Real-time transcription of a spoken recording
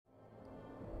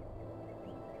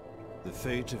The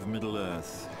fate of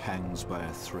Middle-earth hangs by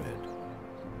a thread.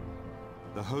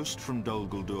 The host from Dol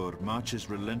Guldur marches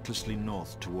relentlessly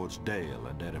north towards Dale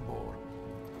and Erebor.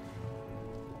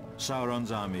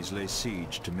 Sauron's armies lay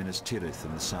siege to Minas Tirith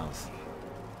in the south.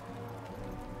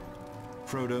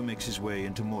 Frodo makes his way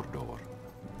into Mordor.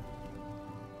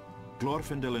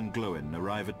 Glorfindel and Glóin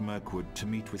arrive at Mirkwood to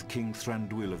meet with King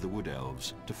Thranduil of the Wood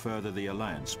Elves to further the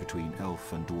alliance between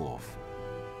elf and dwarf.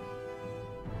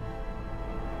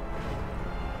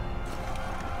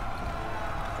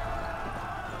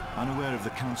 Unaware of the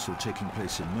council taking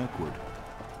place in Mirkwood,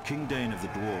 King Dain of the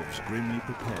Dwarves grimly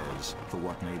prepares for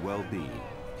what may well be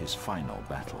his final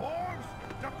battle.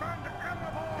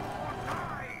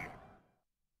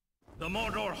 The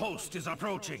Mordor host is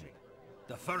approaching.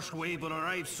 The first wave will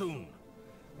arrive soon.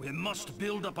 We must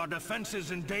build up our defenses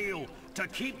in Dale to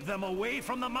keep them away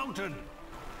from the mountain.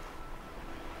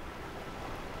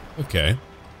 Okay.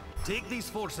 Take these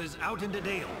forces out into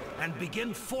Dale and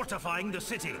begin fortifying the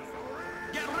city.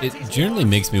 It generally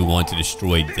makes me want to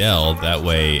destroy Dell, that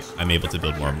way I'm able to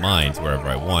build more mines wherever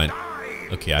I want.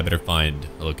 Okay, I better find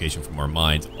a location for more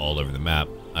mines all over the map.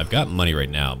 I've got money right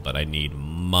now, but I need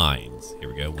mines.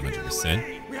 Here we go,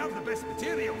 100%. We have the best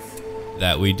materials.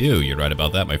 That we do. You're right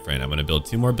about that, my friend. I'm going to build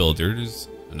 2 more builders,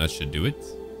 and that should do it.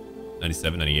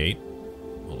 97, 98.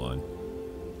 Hold on.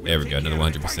 There we go, another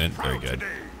 100%. Very good.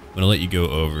 I'm going to let you go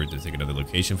over to take another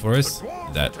location for us.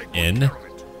 That inn.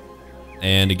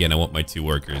 And again, I want my 2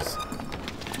 workers.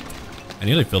 I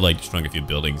nearly feel like destroying a few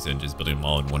buildings and just building them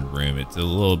all in one room. It's a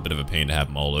little bit of a pain to have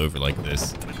them all over like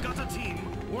this.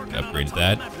 Upgrade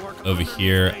that. Over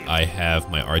here, I have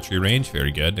my archery range.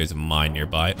 Very good. There's a mine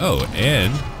nearby. Oh,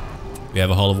 and we have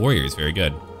a Hall of Warriors. Very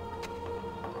good.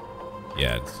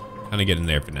 Yeah, it's kind of getting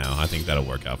there for now. I think that'll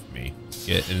work out for me.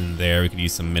 Get in there. We could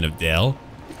use some Men of Dale.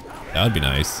 That would be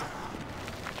nice.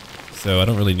 So I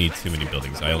don't really need too many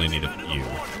buildings. I only need a few.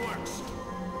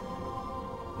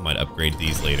 Might upgrade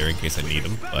these later in case I need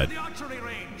them, but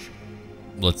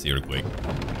let's see real quick.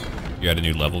 You're at a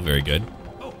new level, very good.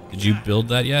 Did you build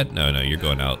that yet? No, you're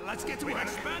going out.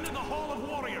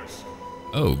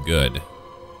 Oh, good.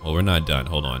 Well, we're not done.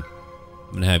 Hold on.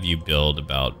 I'm gonna have you build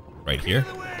about right here.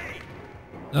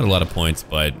 Not a lot of points,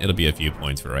 but it'll be a few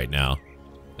points for right now.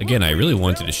 Again, I really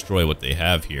want to destroy what they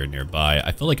have here nearby.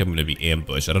 I feel like I'm gonna be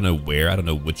ambushed. I don't know where, I don't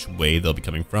know which way they'll be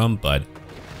coming from, but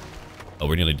oh,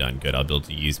 we're nearly done. Good. I'll be able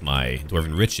to use my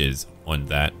Dwarven Riches on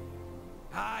that.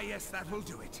 Ah, yes, that will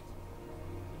do it.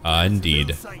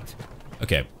 Indeed.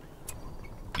 Okay.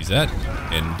 Use that.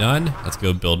 And done. Let's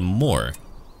go build more.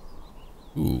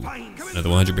 Ooh. Another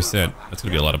 100%. That's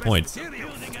going to be a lot of points.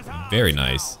 Very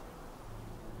nice.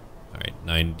 Alright.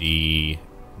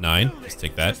 99. Just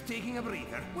take that.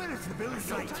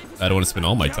 I don't want to spend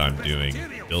all my time doing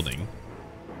building.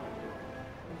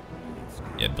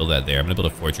 Yeah, build that there. I'm going to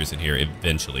build a fortress in here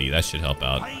eventually. That should help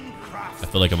out. I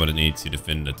feel like I'm going to need to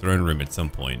defend the throne room at some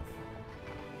point.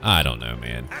 I don't know,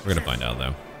 man. We're going to find out,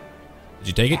 though. Did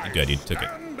you take it? Good, you took it.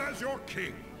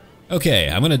 Okay,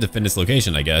 I'm going to defend this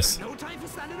location, I guess.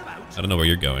 I don't know where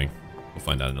you're going. We'll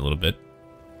find out in a little bit.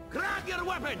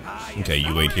 Okay,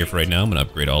 you wait here for right now. I'm going to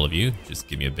upgrade all of you. Just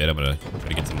give me a bit. I'm going to try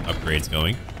to get some upgrades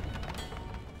going.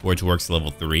 Forge works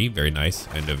level 3. Very nice.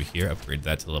 And over here, upgrade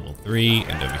that to level 3.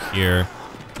 And over here,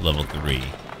 to level 3.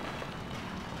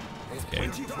 Okay.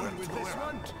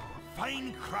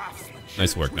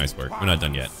 Nice work, nice work. We're not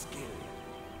done yet.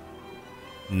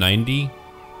 90,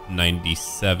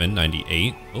 97,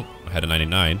 98. Oh, I had a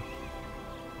 99.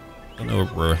 I don't know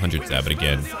where 100's at, but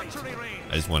again,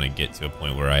 I just want to get to a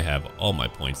point where I have all my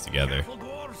points together.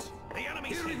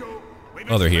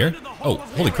 Oh, they're here? Oh,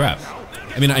 holy crap.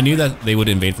 I mean, I knew that they would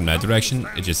invade from that direction.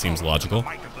 It just seems logical.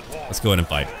 Let's go ahead and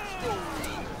fight.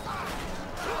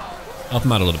 Help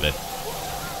them out a little bit.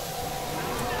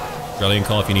 Rallying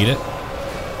call if you need it.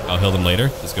 I'll heal them later.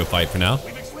 Let's go fight for now.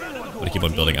 I'm gonna keep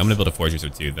on building. I'm gonna build a fortress or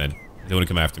 2 then. They want to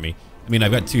come after me. I mean,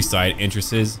 I've got 2 side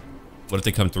entrances. What if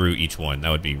they come through each one? That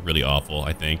would be really awful,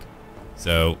 I think.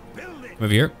 So, come over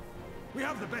here.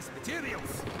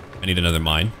 I need another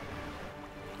mine.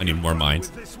 I need more mines.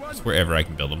 Just wherever I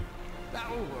can build them.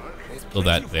 Build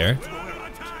that there.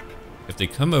 If they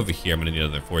come over here, I'm gonna need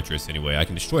another fortress anyway. I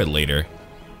can destroy it later.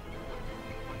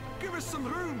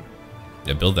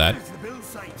 Yeah, build that.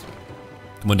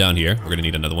 Come on down here. We're gonna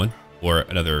need another one. Or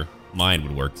another mine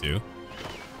would work too.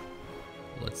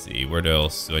 Let's see, where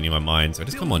else do I need my mines? Or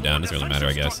just come on down, doesn't really matter,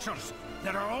 I guess.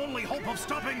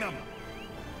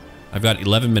 I've got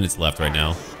 11 minutes left right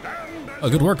now. Oh,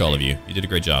 good work, all of you. You did a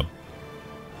great job.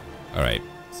 Alright,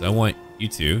 so I want you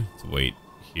two to wait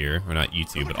here. Or not you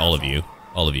two, but all of you.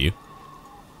 All of you.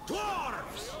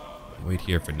 Wait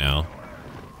here for now.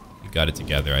 We got it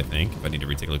together, I think. If I need to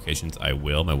retake locations, I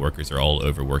will. My workers are all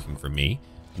overworking for me.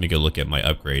 Let me go look at my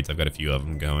upgrades. I've got a few of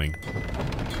them going.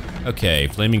 Okay,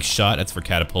 flaming shot. That's for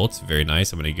catapults. Very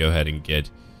nice. I'm going to go ahead and get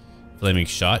flaming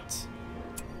shot,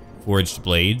 forged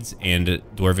blades, and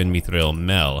dwarven mithril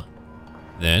mel.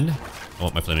 Then, I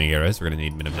want my flaming arrows. We're going to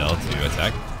need minimel to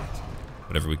attack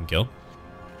whatever we can kill.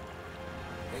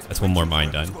 That's one more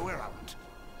mine done.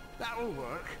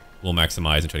 We'll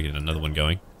maximize and try to get another one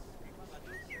going.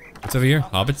 What's over here?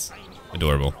 Hobbits?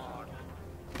 Adorable.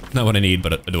 Not what I need,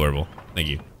 but adorable. Thank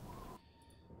you.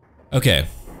 Okay.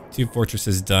 2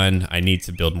 fortresses done. I need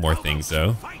to build more things,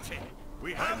 though.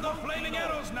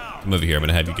 Come over here. I'm going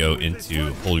to have you go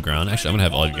into hold ground. Actually, I'm going to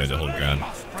have all of you go into hold ground.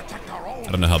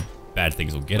 I don't know how bad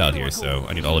things will get out here, so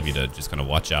I need all of you to just kind of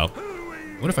watch out. I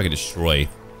wonder if I can destroy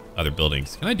other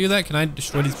buildings. Can I do that? Can I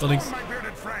destroy these buildings?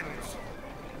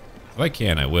 If I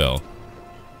can, I will.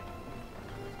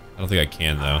 I don't think I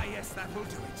can, though.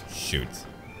 Shoot.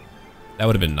 That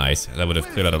would have been nice. That would have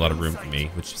cleared out a lot of room for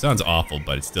me, which sounds awful,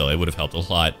 but it would have helped a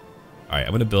lot. Alright,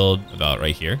 I'm going to build about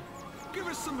right here. I'm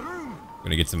going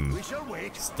to get some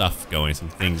stuff going, some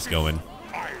things going.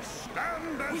 I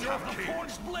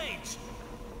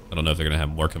don't know if they're going to have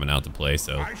more coming out to play,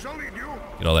 so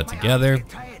get all that together.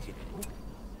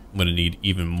 I'm going to need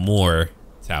even more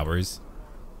towers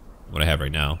than what I have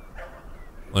right now.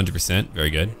 100%, very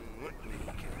good.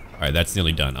 Alright, that's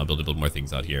nearly done. I'll build more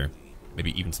things out here.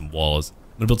 Maybe even some walls.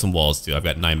 I'm going to build some walls too. I've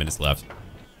got 9 minutes left.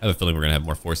 I have a feeling we're going to have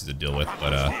more forces to deal with,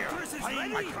 but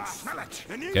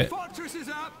okay.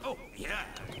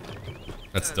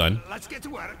 That's done.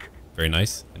 Very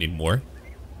nice. I need more.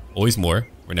 Always more.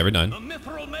 We're never done. Go ahead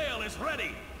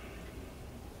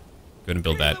and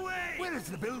build that.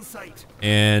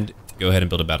 And go ahead and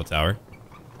build a battle tower.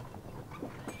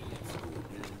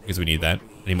 Because we need that.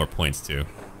 I need more points too.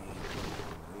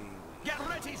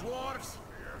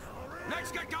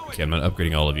 Okay, I'm not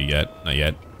upgrading all of you yet. Not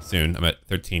yet. Soon. I'm at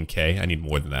 13k. I need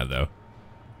more than that though.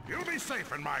 You'll be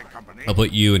safe in my company. I'll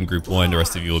put you in group 1. The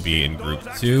rest of you will be in group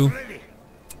 2.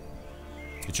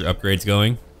 Get your upgrades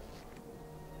going.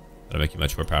 That'll make you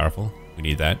much more powerful. We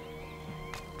need that.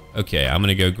 Okay, I'm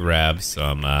gonna go grab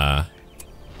some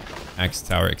axe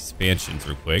tower expansions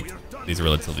real quick. These are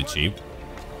relatively cheap.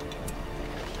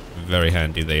 Very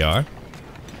handy they are.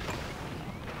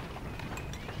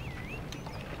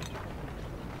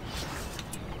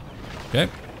 Okay.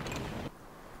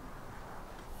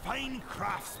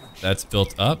 That's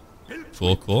built up.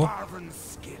 Cool, cool.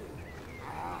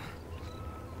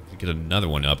 Could get another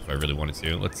one up if I really wanted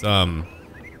to. Let's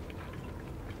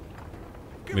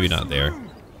maybe not there.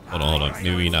 Hold on.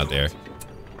 Maybe not there. Go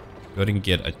ahead and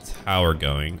get a tower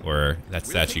going, or that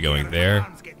statue going there.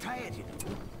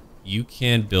 You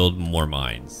can build more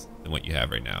mines than what you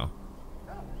have right now.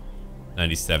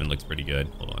 97 looks pretty good.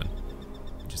 Hold on.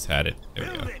 Just had it.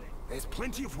 There we go. There's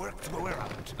plenty of work to go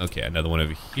around. Okay, another one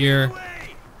over here.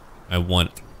 I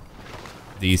want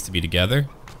these to be together.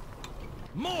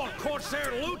 More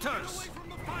Corsair looters.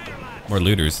 More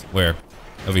looters. Where?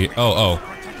 Over here. Oh.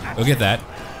 Go get that.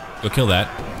 Go kill that.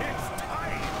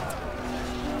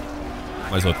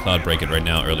 Might as well cloud break it right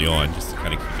now early on, just to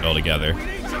kind of keep it all together.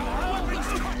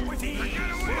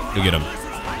 Go get them.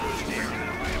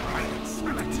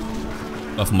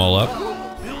 Buff them all up.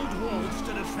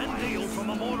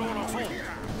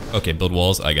 Okay, build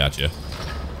walls. I got you.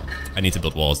 I need to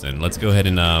build walls then. Let's go ahead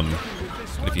and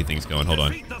get a few things going. Hold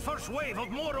on.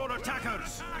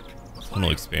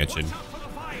 Tunnel expansion.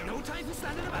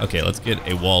 Okay, let's get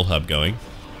a wall hub going.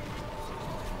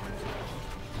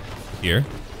 Here.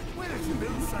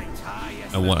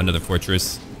 I want another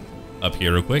fortress up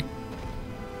here real quick.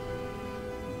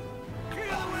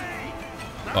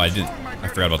 Oh, I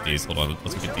forgot about these. Hold on.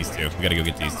 Let's go get these two. We gotta go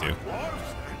get these two.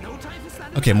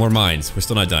 Okay, more mines. We're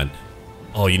still not done.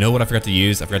 Oh, you know what I forgot to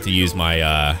use? I forgot to use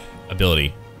my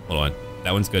ability. Hold on.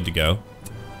 That one's good to go.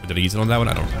 Did I use it on that one?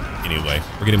 I don't know. Anyway,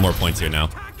 we're getting more points here now.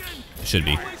 It should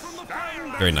be.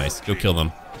 Very nice. Go kill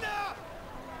them.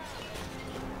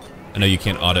 I know you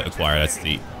can't auto-acquire. That's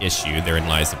the issue. Therein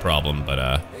lies the problem.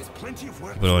 But,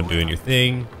 keep on doing your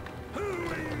thing.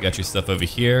 You got your stuff over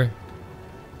here.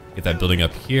 Get that building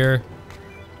up here.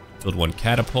 Build one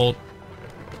catapult.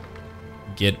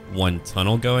 Get one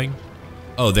tunnel going.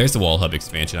 Oh, there's the wall hub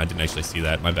expansion. I didn't actually see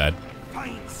that. My bad.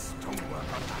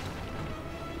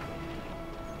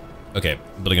 Okay,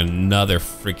 building another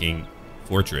freaking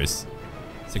fortress.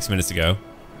 6 minutes to go.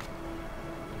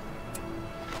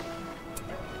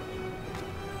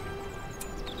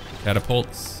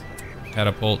 Catapults.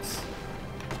 Catapults.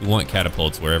 We want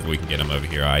catapults wherever we can get them over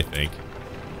here, I think.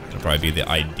 That'll probably be the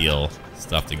ideal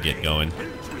stuff to get going.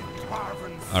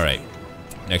 All right.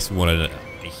 Next, we wanted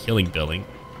a healing building.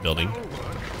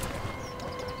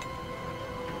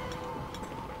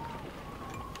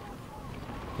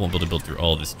 Won't be able to build through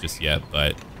all of this just yet,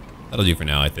 but that'll do for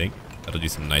now, I think. That'll do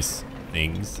some nice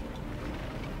things.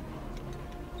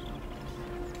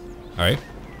 Alright.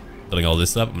 Building all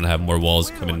this up. I'm going to have more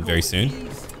walls come in very soon.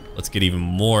 Let's get even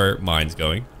more mines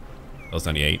going. That was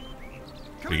 98.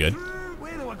 Pretty good.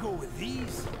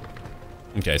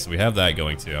 Okay, so we have that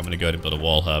going too. I'm going to go ahead and build a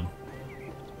wall hub.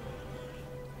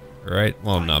 Alright.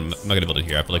 Well, no, I'm not going to build it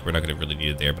here. I feel like we're not going to really need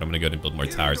it there, but I'm going to go ahead and build more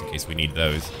towers in case we need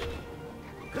those.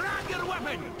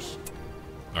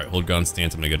 Alright, hold ground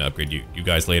stance. I'm going to go and upgrade you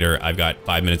guys later. I've got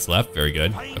 5 minutes left. Very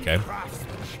good. Okay.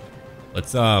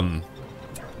 Let's, some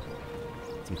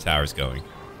towers going.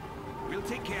 We'll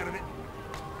take care of it.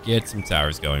 Get some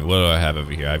towers going. What do I have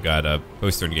over here? I've got a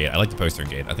postern gate. I like the postern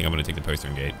gate. I think I'm going to take the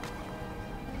postern gate.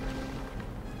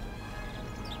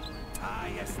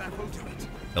 Yes, that will do it.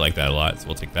 I like that a lot, so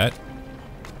we'll take that.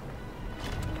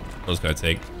 What else can I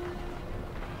take?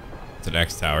 It's an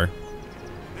X tower.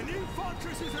 The new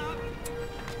fortress is up.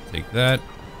 Take that.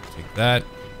 Take that.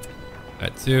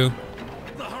 That too.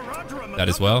 That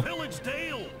as well.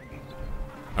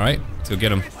 Alright, let's go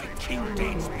get him.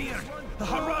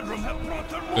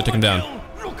 Go take him down.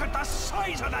 Look at the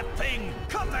size of that thing.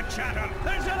 Cut the chatter.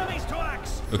 There's enemies to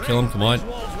axe. Go kill him, come on.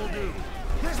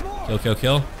 Kill, kill,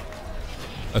 kill.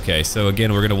 Okay, so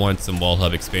again, we're going to want some wall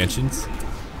hub expansions.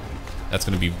 That's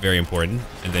going to be very important.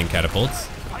 And then catapults.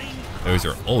 Those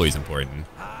are always important.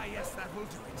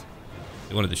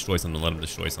 They want to destroy something, let them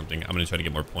destroy something. I'm going to try to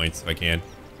get more points if I can.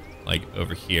 Like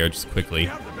over here, just quickly.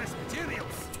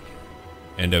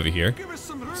 And over here.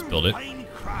 Just build it.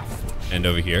 And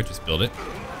over here, just build it.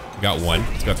 We got one.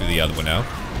 Let's go after the other one now.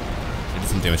 I did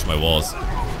some damage to my walls.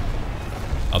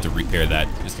 I'll have to repair that.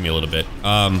 Just give me a little bit.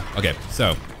 Okay,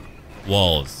 so.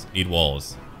 Walls. Need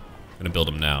walls. I'm gonna build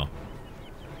them now.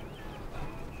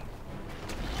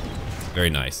 Very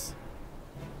nice.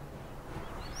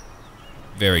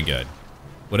 Very good.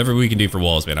 Whatever we can do for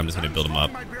walls, man, I'm just gonna build them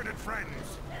up.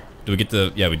 Do we get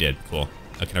the... Yeah, we did. Cool.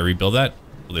 Can I rebuild that?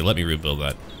 Will they let me rebuild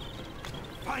that?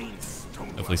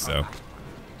 Hopefully so.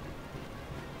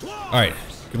 Alright.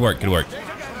 Good work, good work.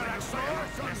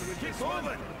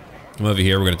 Come over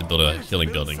here. We're going to have to build a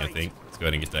healing building, I think. Let's go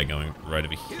ahead and get that going right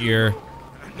over here.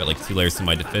 Got like 2 layers to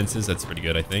my defenses. That's pretty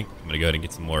good, I think. I'm going to go ahead and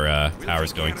get some more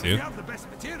towers going, too.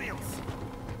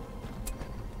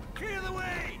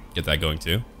 Get that going,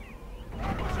 too.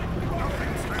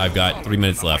 I've got 3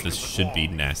 minutes left. This should be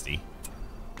nasty.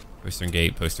 Postern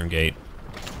gate, postern gate.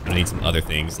 I'm gonna need some other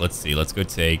things. Let's see. Let's go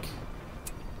take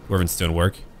Dwarven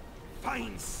stonework.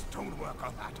 Fine stonework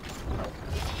on that.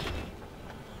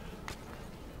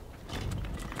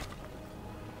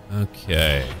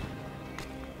 Okay.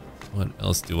 What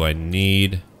else do I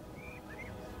need?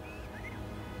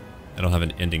 I don't have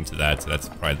an ending to that, so that's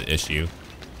probably the issue.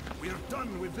 We're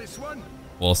done with this one.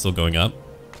 Wall still going up.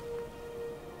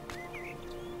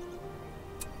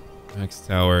 Axe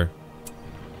tower.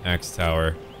 Axe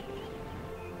tower.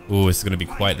 Ooh, this is going to be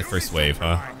quite the first wave,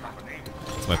 huh?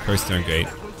 It's my first turn gate.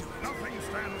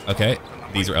 Okay,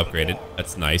 these are upgraded.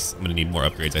 That's nice. I'm going to need more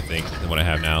upgrades, I think, than what I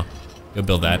have now. Go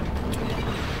build that.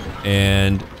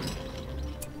 And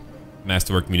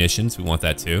masterwork munitions. We want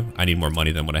that too. I need more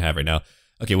money than what I have right now.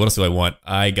 Okay, what else do I want?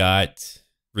 I got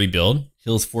rebuild.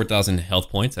 Heals 4,000 health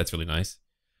points. That's really nice.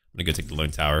 I'm going to go take the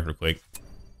lone tower real quick.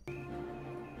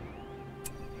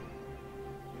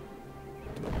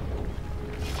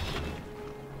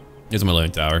 Here's my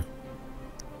lone tower.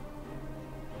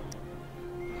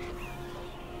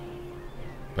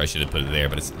 Probably should have put it there,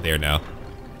 but it's there now.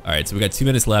 Alright, so we got 2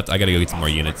 minutes left. I gotta go get some more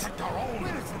units.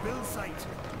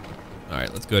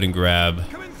 Alright, let's go ahead and grab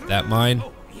that mine.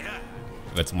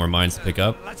 We've got some more mines to pick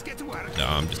up. No,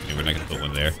 I'm just kidding. We're not gonna put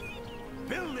one there.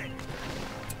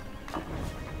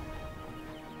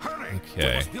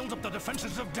 Okay. Build up the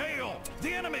defenses of Dale.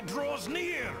 The enemy draws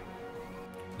near.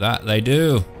 That they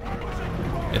do.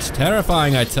 It's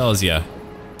terrifying, I tells ya.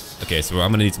 Okay, so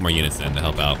I'm gonna need some more units then to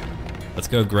help out. Let's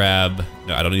go grab...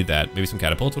 No, I don't need that. Maybe some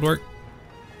catapults would work?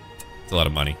 It's a lot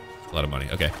of money. It's a lot of money.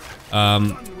 Okay.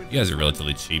 You guys are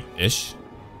relatively cheap-ish.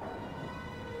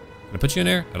 Can I put you in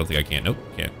there? I don't think I can. Nope,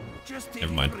 can't.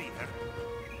 Never mind.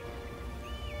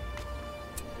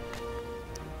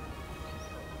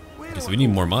 Okay, so we need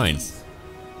more mines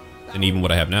than even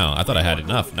what I have now. I thought I had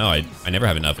enough. No, I never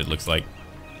have enough, it looks like.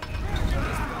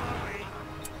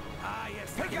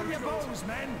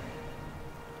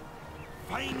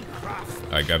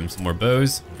 Alright, grabbing some more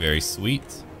bows. Very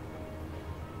sweet.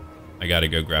 I gotta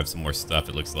go grab some more stuff,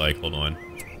 it looks like. Hold on.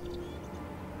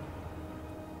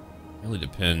 really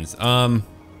depends. Put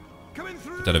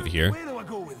that over here.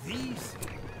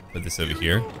 Put this over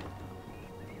here.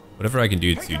 Whatever I can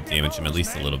do to damage them at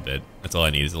least a little bit. That's all I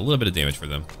need is a little bit of damage for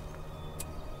them.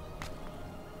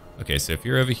 Okay, so if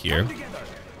you're over here, we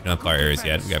don't have fire arrows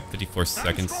yet. We got 54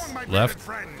 seconds left.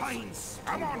 We're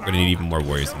gonna need even more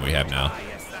warriors than we have now.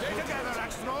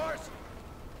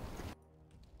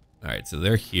 Alright, so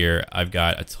they're here. I've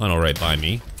got a tunnel right by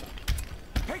me.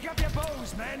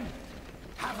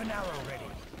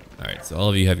 Alright, so all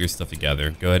of you have your stuff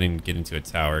together. Go ahead and get into a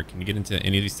tower. Can you get into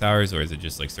any of these towers, or is it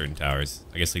just like certain towers?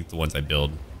 I guess like the ones I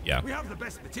build. Yeah. We have the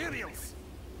best materials.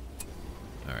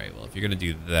 Alright, well if you're gonna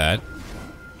do that,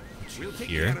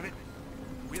 here.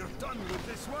 We're done with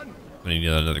this one. I'm gonna need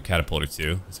another catapult or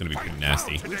two. It's gonna be pretty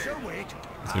nasty.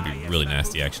 It's gonna be really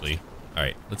nasty actually.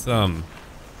 Alright, let's hold on,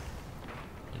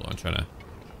 I'm trying to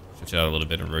stretch it out a little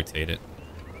bit and rotate it.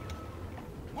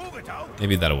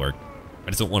 Maybe that'll work. I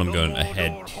just don't want them going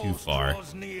ahead too far.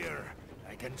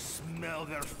 I can smell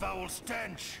their foul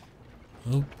stench.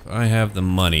 Hope I have the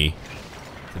money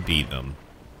to beat them.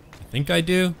 I think I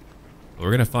do, but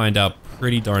we're gonna find out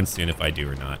pretty darn soon if I do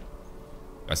or not.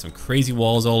 Got some crazy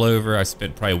walls all over. I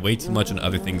spent probably way too much on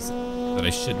other things that I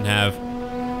shouldn't have,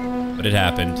 but it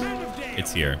happened.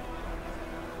 It's here.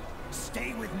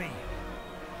 Stay with me.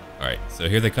 All right, so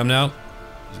here they come now.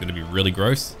 It's gonna be really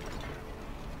gross.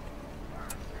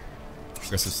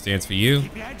 Aggressive stance for you.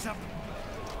 Keep your heads up.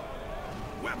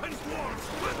 Weapons, dwarves,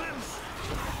 weapons.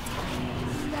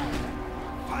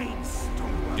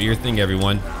 Do your thing,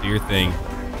 everyone. Do your thing.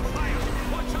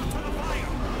 Watch out for the fire.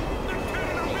 They're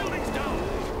tearing our buildings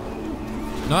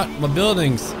down. Not my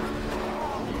buildings.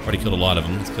 Already killed a lot of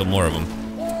them. Let's kill more of them.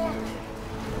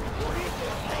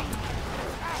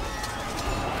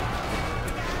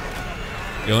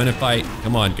 Go in and fight.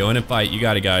 Come on, go in and fight. You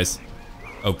got it, guys.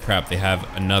 Oh crap, they have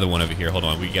another one over here. Hold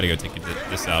on, we gotta go take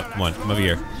this out. Come on, come over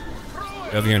here.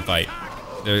 Go over here and fight.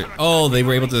 Oh, they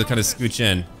were able to kind of scooch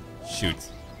in. Shoot.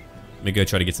 Let me go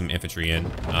try to get some infantry in.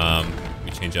 Let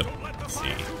me change up. Let's see.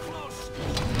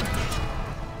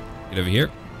 Get over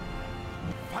here.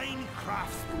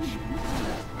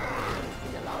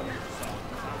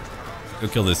 Go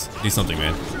kill this. Do something,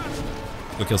 man.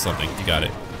 Go kill something. You got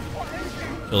it.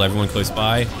 Kill everyone close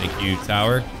by. Thank you,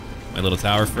 tower. My little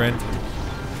tower friend.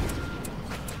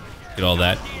 Get all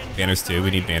that. Banners too.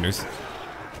 We need banners.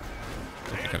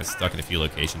 They're kind of stuck in a few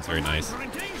locations. Very nice.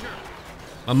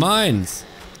 My mines.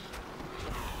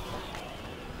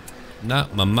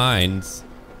 Not my mines.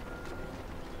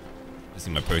 This is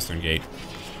my postern gate.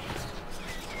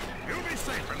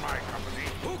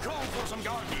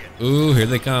 Ooh, here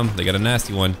they come. They got a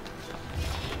nasty one.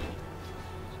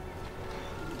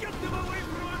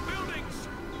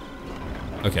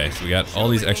 Okay, so we got all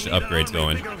these extra upgrades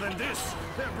going.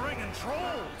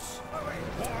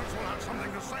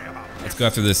 Let's go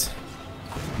after this.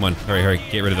 Come on, hurry, hurry,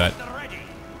 get rid of that.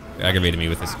 They aggravated me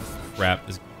with this crap,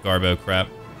 this garbo crap.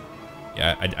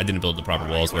 Yeah, I didn't build the proper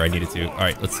walls where I needed to. All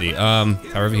right, let's see.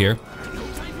 Tower over here.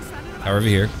 Tower over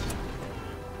here.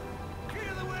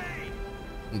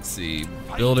 Let's see,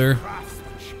 builder.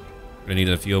 We're gonna need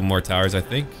a few more towers, I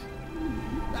think.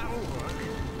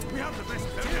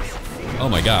 Oh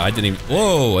my god, I didn't even,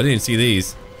 whoa, I didn't even see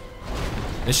these.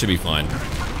 This should be fun.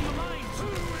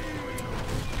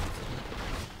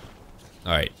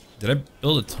 Alright, did I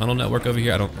build a tunnel network over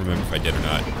here? I don't remember if I did or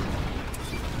not.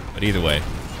 But either way,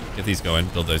 get these going,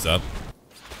 build those up.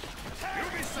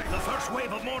 The first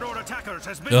wave of Mordor attackers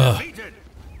has been defeated.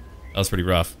 That was pretty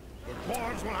rough. The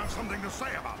dwarves will have something to say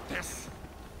about this.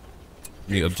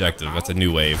 New objective, that's a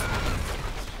new wave.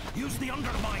 Use the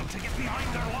undermine to get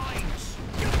behind their lines.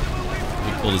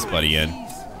 Let me pull this buddy in.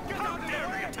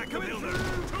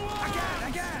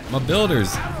 My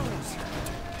builders.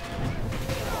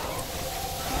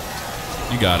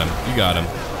 You got him. You got him.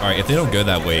 All right, if they don't go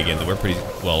that way again, then we're pretty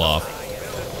well off.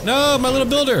 No, my little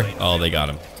builder. Oh, they got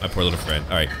him. My poor little friend.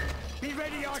 All right,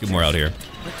 let's get more out here.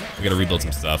 We gotta rebuild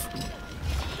some stuff.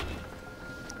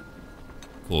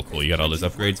 Cool, cool. You got all those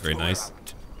upgrades. Very nice.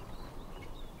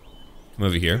 Come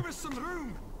over here.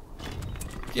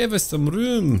 Give us some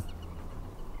room.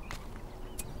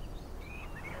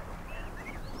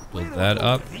 Build that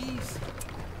up.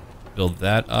 Build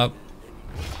that up.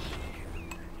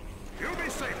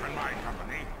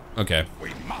 Okay.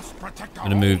 I'm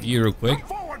gonna move you real quick.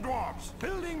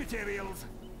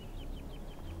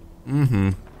 Mm-hmm.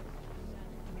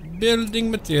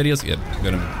 Building materials. Yep, I'm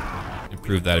gonna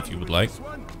improve that if you would like.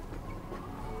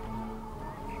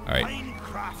 Alright. I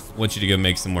want you to go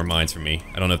make some more mines for me.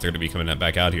 I don't know if they're gonna be coming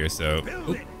back out here, so...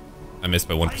 Oop, I missed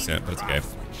by 1%, but it's okay.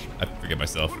 I forget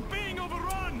myself.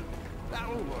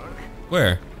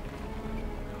 Where?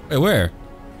 Wait, where?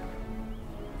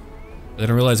 I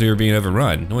didn't realize we were being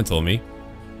overrun. No one told me.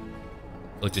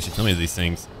 Look, they should tell me these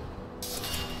things.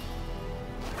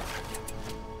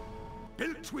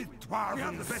 Built with dwarves. We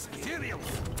have the best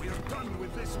materials. We are done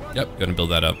with this one. Yep, gonna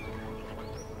build that up.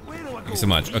 Thank you so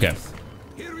much. Okay.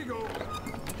 Here we go.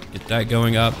 Get that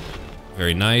going up.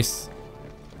 Very nice.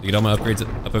 Did you get all my upgrades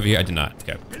up over here? I did not.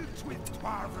 Okay.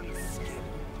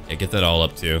 Yeah, get that all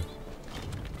up too.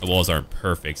 The walls aren't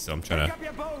perfect, so I'm trying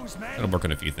to work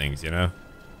on a few things, you know?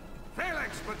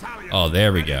 Oh,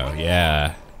 there we go.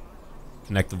 Yeah.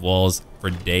 Connect the walls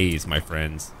for days, my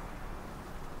friends.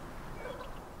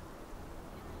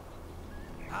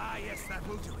 Ah, yes, that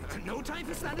will do it. No time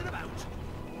for standing about.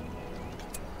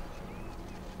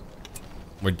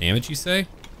 More damage, you say?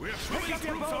 We're throwing up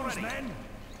your bows, men.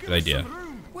 Good idea.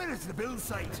 Where is the build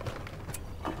site?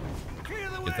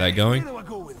 Get that going.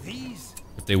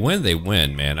 If they win, they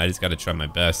win, man. I just gotta try my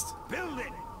best.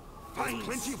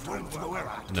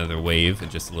 Another wave in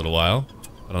just a little while.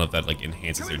 I don't know if that like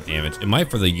enhances their damage. It might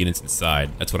for the units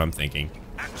inside. That's what I'm thinking.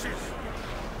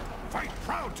 Fight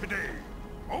proud today.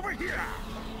 Over here.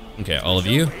 Okay, all of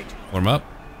you, warm up.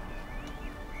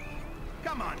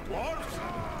 Come on,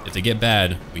 dwarves. If they get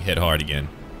bad, we hit hard again.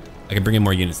 I can bring in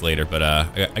more units later, but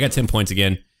I got 10 points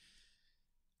again.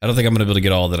 I don't think I'm gonna be able to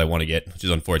get all that I want to get, which is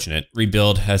unfortunate.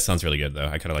 Rebuild, that sounds really good though.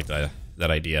 I kind of like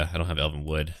that idea. I don't have elven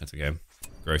wood. That's okay.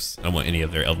 Gross. I don't want any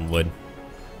of their elven wood.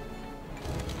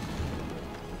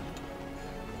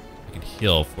 I can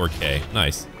heal 4K.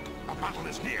 Nice. A battle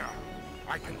is near.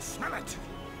 I can smell it.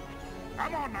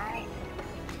 Come on now.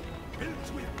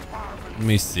 Let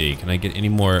me see. Can I get any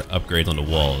more upgrades on the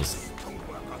walls?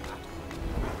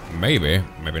 Maybe.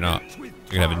 Maybe not. We're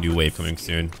gonna have a new wave coming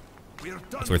soon.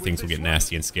 That's where things will get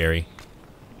nasty and scary.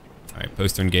 Alright,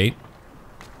 postern gate.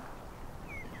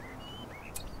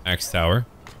 Axe tower.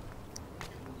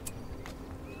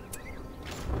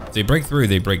 If they break through,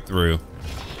 they break through.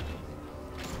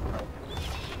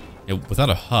 Yeah, without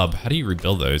a hub, how do you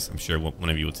rebuild those? I'm sure one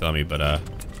of you will tell me, but can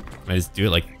I just do it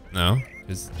like, no?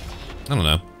 Because, I don't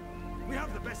know. We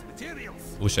have the best materials.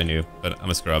 I wish I knew, but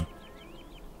I'm a scrub.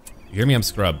 You hear me? I'm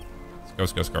scrub. Scrub,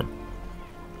 scrub, scrub.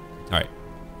 Alright.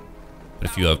 Put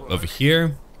a few up over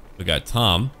here. We got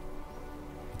Tom.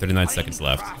 39 seconds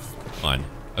left. Fun.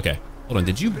 Okay. Hold on.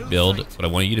 Did you build what I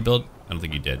wanted you to build? I don't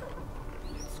think you did.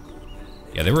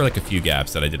 Yeah, there were like a few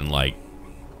gaps that I didn't like.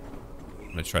 I'm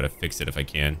gonna try to fix it if I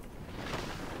can.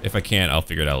 If I can't, I'll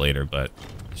figure it out later, but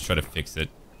let's try to fix it.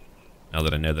 Now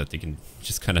that I know that they can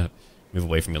just kind of move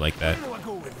away from me like that.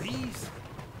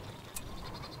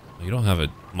 You don't have a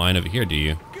mine over here, do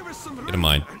you? Get a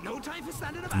mine.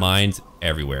 Mines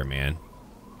everywhere, man.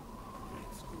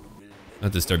 I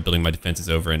have to start building my defenses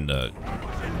over in the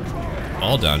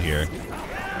all down here.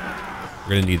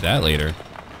 We're gonna need that later.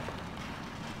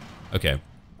 Okay.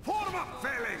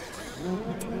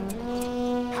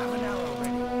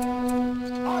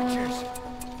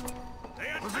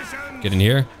 Get in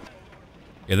here.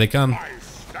 Here they come.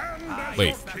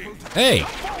 Wait. Hey!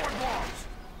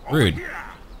 Rude.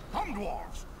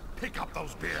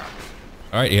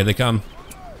 Alright, here they come.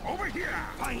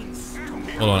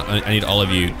 Hold on, I need all of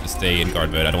you to stay in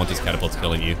guard mode. I don't want these catapults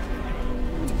killing you.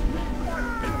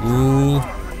 Ooh.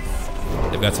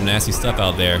 They've got some nasty stuff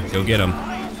out there. Go get them.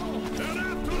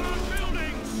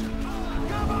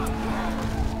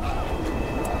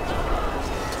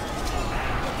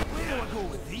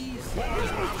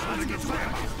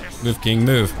 Move, King,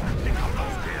 move.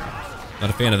 Not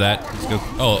a fan of that. Let's go.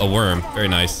 Oh, a worm. Very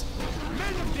nice.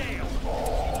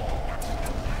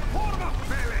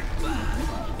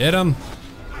 Hit him.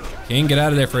 King, get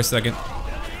out of there for a second.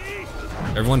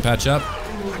 Everyone patch up.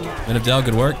 Men of Dell,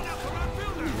 good work.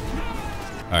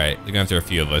 Alright, they're gonna have to a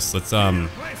few of us. Let's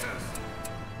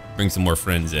bring some more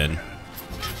friends in.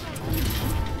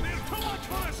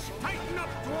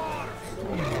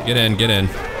 Get in, get in.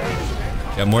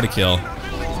 Got more to kill.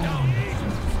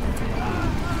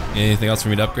 Anything else for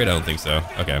me to upgrade? I don't think so.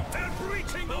 Okay.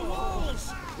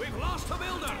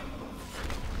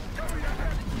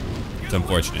 It's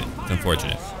unfortunate. It's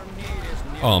unfortunate.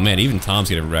 Oh man, even Tom's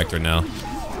getting wrecked right now.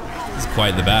 This is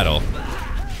quite the battle.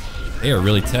 They are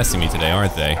really testing me today,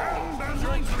 aren't they?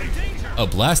 Oh,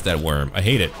 blast that worm. I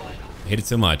hate it. I hate it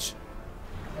so much.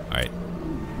 Alright.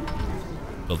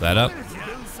 Build that up.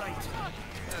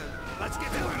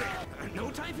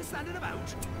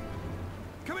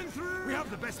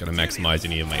 Gotta maximize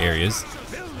any of my areas.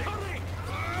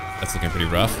 That's looking pretty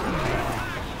rough.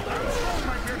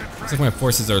 Looks like my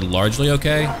forces are largely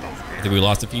okay. I think we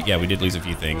lost a few. Yeah, we did lose a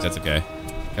few things. That's okay.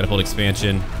 Catapult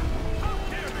expansion.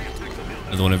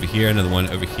 Another one over here, another one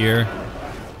over here.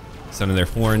 Sounding their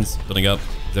horns, building up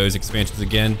those expansions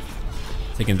again.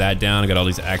 Taking that down. I got all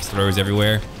these axe throwers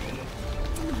everywhere.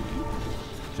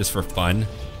 Just for fun.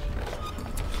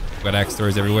 Got axe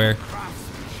throwers everywhere.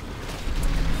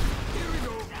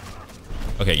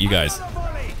 Okay, you guys.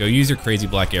 Go use your crazy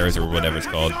black arrows or whatever it's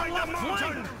called.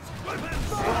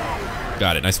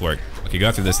 Got it, nice work. Okay, go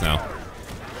after this now.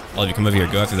 All of you come over here,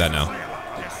 go after that now.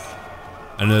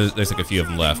 I know there's like a few of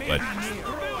them left, but...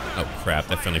 Oh crap,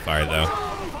 that friendly fire though.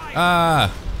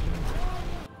 Ah!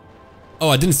 Oh,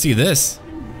 I didn't see this.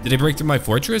 Did they break through my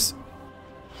fortress?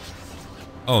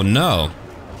 Oh no.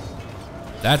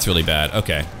 That's really bad,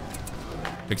 okay.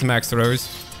 Pick some axe throwers.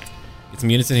 Get some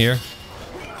units in here.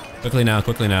 Quickly now,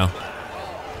 quickly now.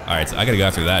 Alright, so I gotta go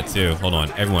after that too. Hold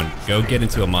on, everyone, go get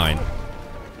into a mine.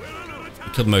 I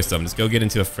killed most of them, just go get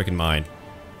into a freaking mine.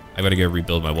 I gotta go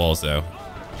rebuild my walls though.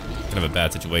 Kind of a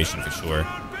bad situation for sure.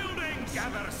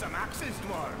 Gather some axes,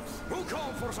 dwarves. We'll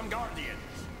call for some guardians.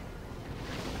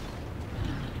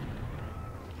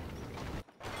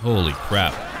 Holy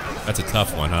crap. That's a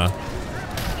tough one, huh?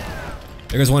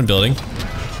 There goes one building.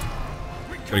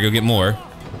 Gotta go get more.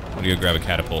 Gotta go grab a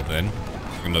catapult then.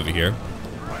 Bring them over here.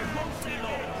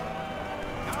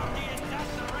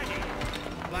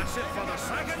 That's it for the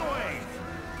second wave.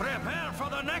 Prepare for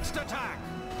the next attack.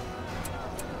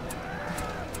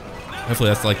 Hopefully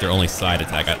that's like their only side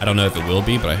attack. I don't know if it will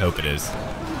be, but I hope it is.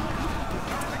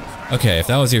 Okay, if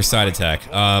that was your side attack,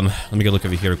 let me go look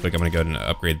over here real quick. I'm gonna go ahead and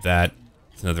upgrade that.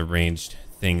 It's another ranged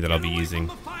thing that I'll be using.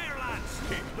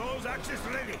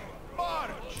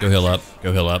 Go heal up,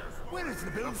 go heal up. Where is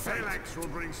the build? Relics will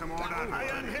bring some order.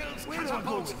 Iron Hills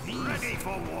catapults ready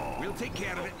for war. We'll take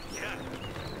care of it.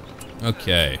 Yeah.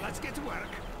 Okay. Let's get to work.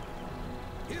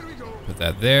 Here we go. Put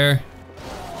that there.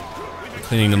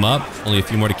 Cleaning them up. Only a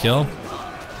few more to kill.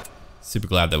 Super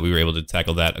glad that we were able to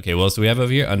tackle that. Okay, what else do we have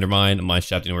over here? Undermine a mine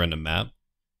shaft anywhere on the map.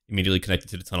 Immediately connected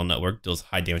to the tunnel network. Deals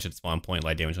high damage at spawn point,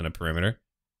 light damage on a perimeter.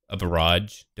 A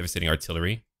barrage. Devastating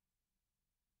artillery.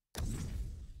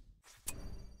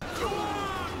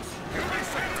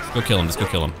 Go kill him, just go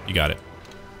kill him. You got it.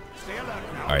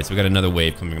 Alright, so we got another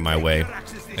wave coming my way.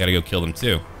 I gotta go kill them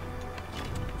too.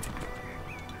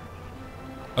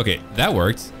 Okay, that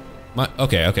worked.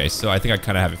 Okay, so I think I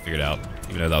kind of have it figured out.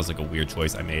 Even though that was like a weird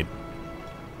choice I made.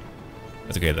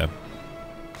 That's okay though.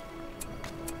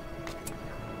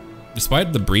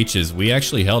 Despite the breaches, we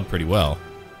actually held pretty well.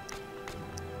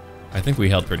 I think we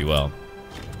held pretty well.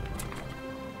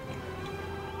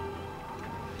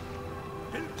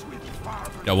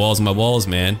 Got walls on my walls,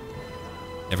 man.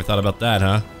 Never thought about that,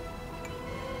 huh?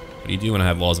 What do you do when I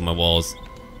have walls on my walls?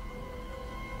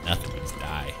 Nothing, just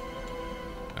die.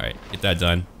 Alright, get that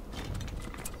done.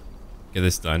 Get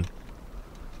this done.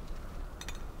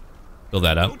 Build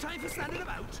that up.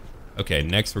 Okay,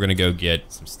 next we're gonna go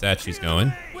get some statues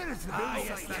going.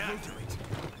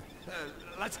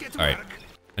 Alright.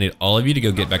 I need all of you to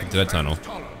go get back into that tunnel.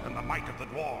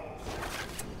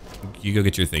 You go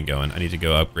get your thing going. I need to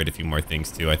go upgrade a few more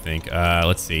things too, I think.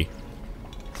 Let's see.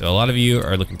 So a lot of you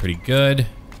are looking pretty good.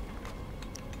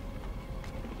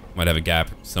 Might have a gap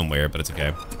somewhere, but it's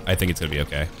okay. I think it's gonna be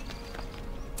okay.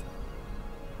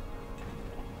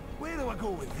 Where do I go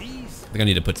with these? I think I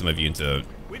need to put some of you into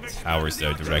towers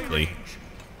though directly.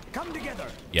 Come together.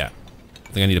 Yeah.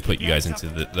 I think I need to put you guys into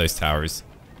those towers.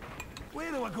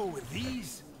 Where do I go with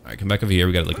these? Alright, come back over here.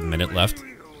 We got like a minute left.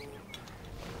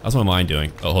 How's my mine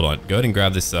doing? Oh, hold on. Go ahead and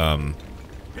grab this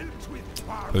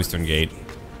postern gate.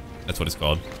 That's what it's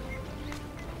called.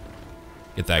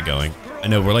 Get that going. I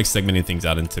know we're like segmenting things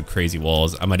out into crazy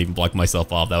walls. I might even block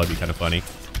myself off. That would be kind of funny.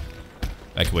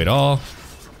 Evacuate all.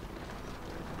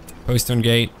 Postern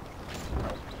gate.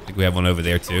 I think we have one over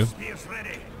there too.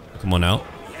 Come on out.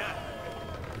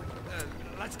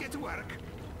 Let's get to work.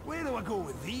 Where do I go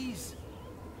with these?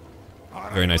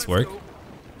 Very nice work.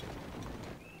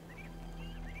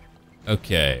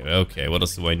 Okay, okay. What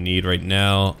else do I need right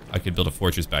now? I could build a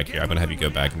fortress back here. I'm gonna have you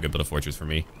go back and go build a fortress for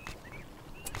me.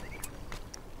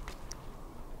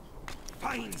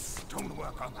 Fine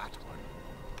stonework on that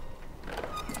one.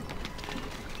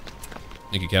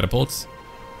 Thank you, catapults.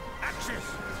 Axes.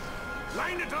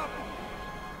 Line it up.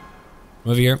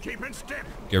 Come over here. Keep in step.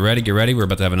 Get ready, get ready. We're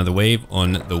about to have another wave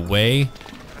on the way.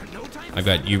 No time. I've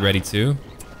got you ready too.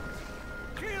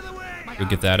 Clear the way. Go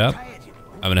get that up.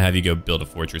 I'm gonna have you go build a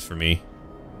fortress for me.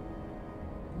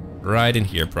 Right in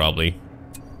here, probably.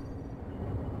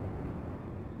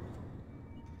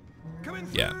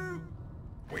 Yeah.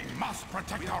 We must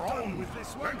protect our own with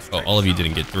this work. Oh, all of you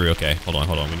didn't get through. Okay, hold on,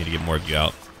 hold on. We need to get more of you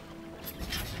out.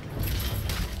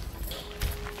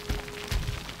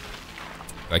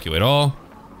 Evacuate all.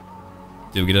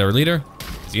 Did we get our leader?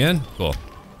 Is he in? Cool.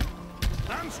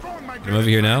 I'm over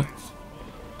here now.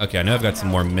 Okay, I know I've got some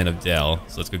more men of Dale,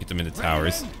 so let's go get them in the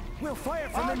towers. We'll fire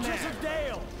from the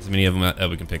Dale. As many of them that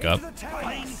we can pick up. There's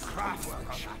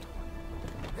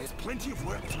plenty of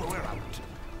work to go around.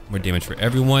 More damage for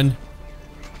everyone.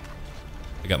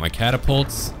 I got my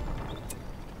catapults.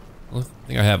 Well, I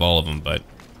think I have all of them, but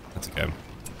that's okay.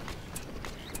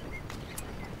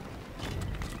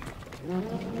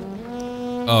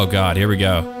 Oh god, here we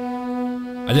go.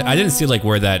 I didn't see like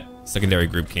where that secondary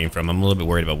group came from. I'm a little bit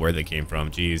worried about where they came from.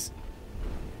 Jeez.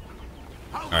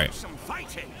 Alright.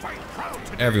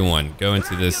 Everyone, go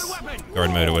into this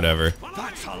guard mode or whatever.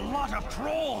 That's a lot of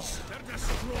trolls. They're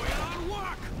destroying our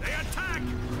work. They attack.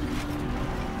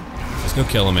 Just go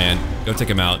kill him, man. Go take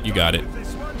him out. You got it.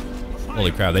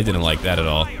 Holy crap, they didn't like that at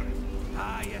all.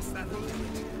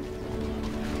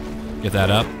 Get that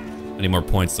up. I need more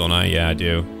points, don't I? Yeah, I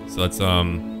do. So let's see,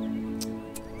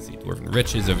 Dwarven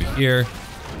Riches over here.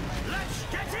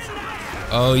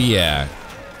 Oh yeah.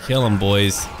 Kill him,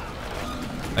 boys.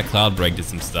 That cloud break did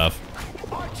some stuff.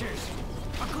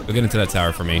 Go get into that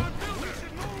tower for me.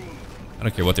 I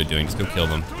don't care what they're doing, just go kill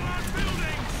them.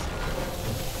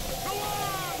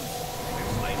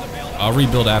 I'll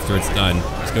rebuild after it's done.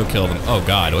 Just go kill them. Oh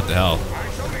god, what the hell?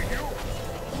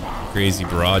 Crazy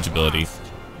barrage ability.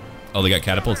 Oh, they got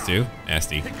catapults too?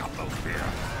 Nasty.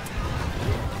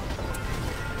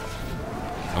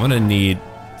 I'm gonna need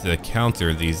to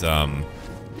counter these dudes.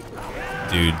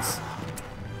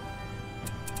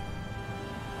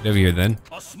 Get over here then.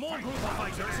 A small group of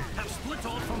fighters have split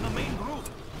off from the main group.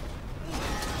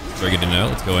 Very good to know.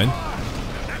 Let's go in.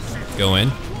 Go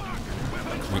in.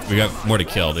 We got more to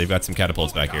kill. They've got some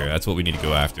catapults back here. That's what we need to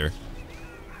go after.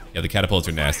 Yeah, the catapults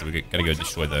are nasty. We gotta go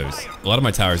destroy those. A lot of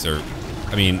my towers are...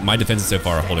 I mean, my defenses so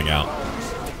far are holding out.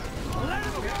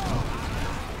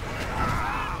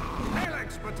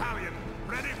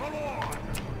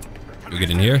 Go get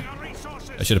in here.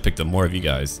 I should have picked up more of you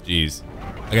guys. Jeez.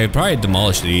 Okay, I could probably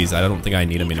demolish these. I don't think I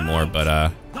need them anymore,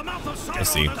 but we'll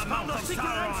see.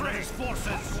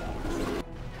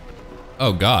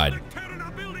 Oh god.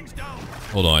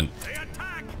 Hold on.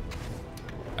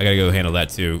 I gotta go handle that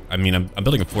too. I mean, I'm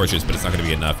building a fortress, but it's not gonna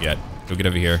be enough yet. Go get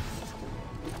over here.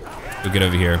 Go get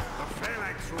over here.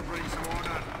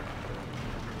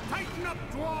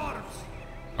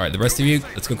 Alright, the rest of you,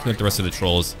 let's go clean up the rest of the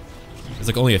trolls. There's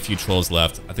like only a few trolls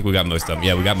left. I think we got most of them.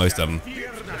 Yeah, we got most of them.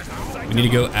 We need to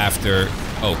go after...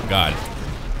 Oh, God.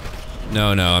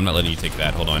 No, no, I'm not letting you take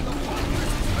that. Hold on.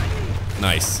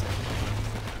 Nice.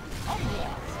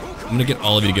 I'm gonna get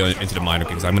all of you to go into the mine,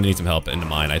 because I'm gonna need some help in the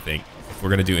mine, I think. If we're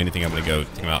gonna do anything, I'm gonna go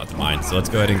take them out at the mine. So let's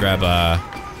go ahead and grab,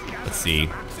 let's see.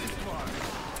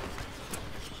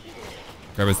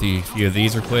 Grab a few of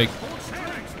these real quick.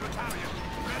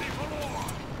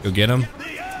 Go get them.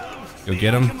 Go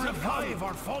get them.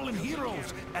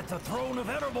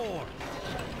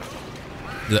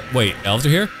 Wait, elves are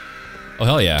here? Oh,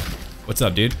 hell yeah. What's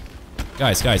up, dude?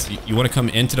 Guys, you want to come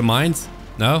into the mines?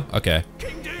 No? Okay.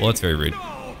 Well, that's very rude.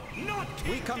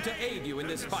 We come to aid you in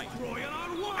this fight.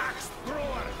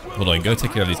 Hold on, go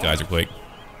take care of these guys real quick.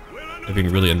 They're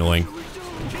being really annoying.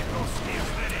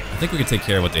 I think we can take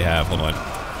care of what they have. Hold on.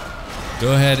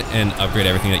 Go ahead and upgrade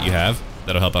everything that you have.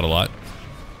 That'll help out a lot.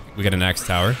 We got an axe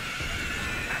tower.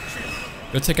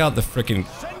 Go take out the frickin'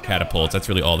 catapults. That's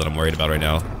really all that I'm worried about right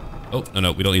now. Oh,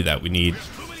 no, we don't need that. We need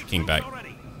King back.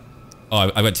 Oh,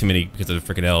 I've got too many because of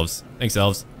the frickin' elves. Thanks,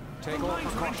 elves.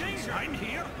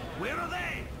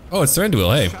 Oh, it's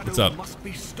Thranduil. Hey, what's up?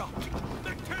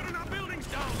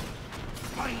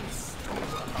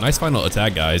 Nice final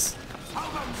attack, guys.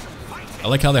 I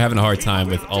like how they're having a hard time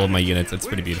with all of my units. That's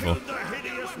pretty beautiful.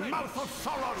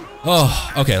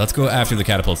 Oh, okay, let's go after the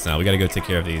catapults now. We gotta go take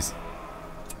care of these.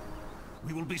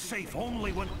 We will be safe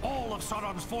only when all of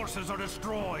Sauron's forces are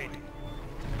destroyed.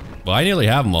 Well, I nearly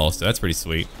have them all, so that's pretty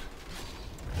sweet.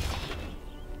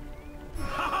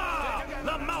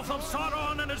 The mouth of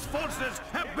Sauron and his forces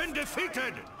have been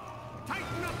defeated.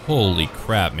 Holy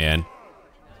crap, man.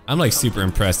 I'm like super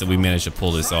impressed that we managed to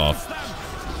pull this off.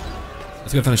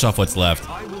 Let's go finish off what's left.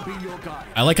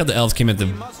 I like how the elves came at the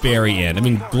very end. I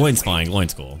mean, Gloin's fine,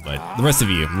 Gloin's cool, but the rest of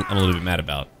you, I'm a little bit mad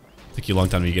about. Took you a long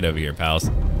time to get over here, pals.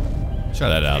 Try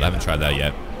that out. I haven't tried that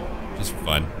yet. Just for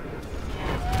fun.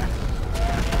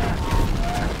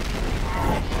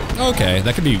 Okay,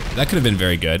 that could have been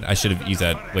very good. I should have used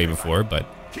that way before, but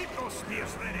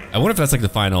I wonder if that's like the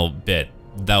final bit.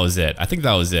 That was it. I think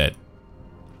that was it.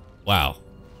 Wow.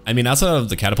 I mean, outside of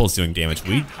the catapults doing damage,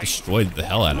 we destroyed the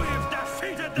hell out of them.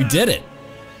 We did it.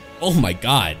 Oh my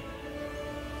god.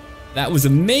 That was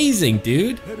amazing,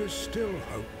 dude. There is still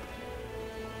hope.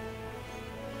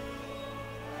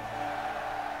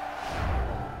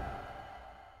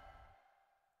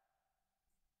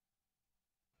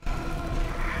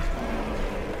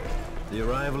 The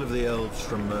arrival of the elves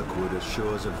from Mirkwood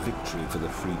assures a victory for the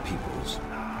free peoples.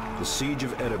 The siege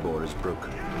of EREBOR is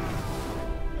broken.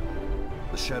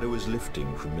 The shadow is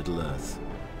lifting from Middle-earth.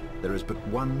 There is but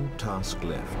one task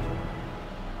left.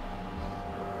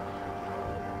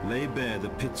 Lay bare the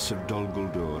pits of Dol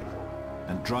Guldur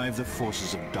and drive the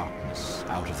forces of darkness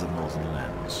out of the northern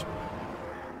lands.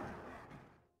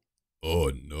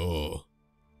 Oh no.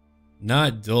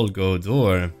 Not Dol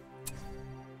Guldur.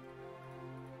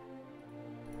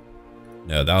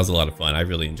 No, that was a lot of fun. I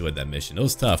really enjoyed that mission. It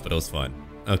was tough, but it was fun.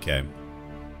 Okay.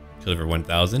 Kill over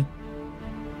 1,000.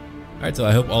 Alright, so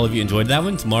I hope all of you enjoyed that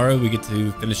one. Tomorrow we get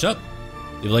to finish up.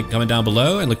 Leave a like, comment down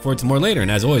below, and look forward to more later. And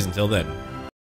as always, until then.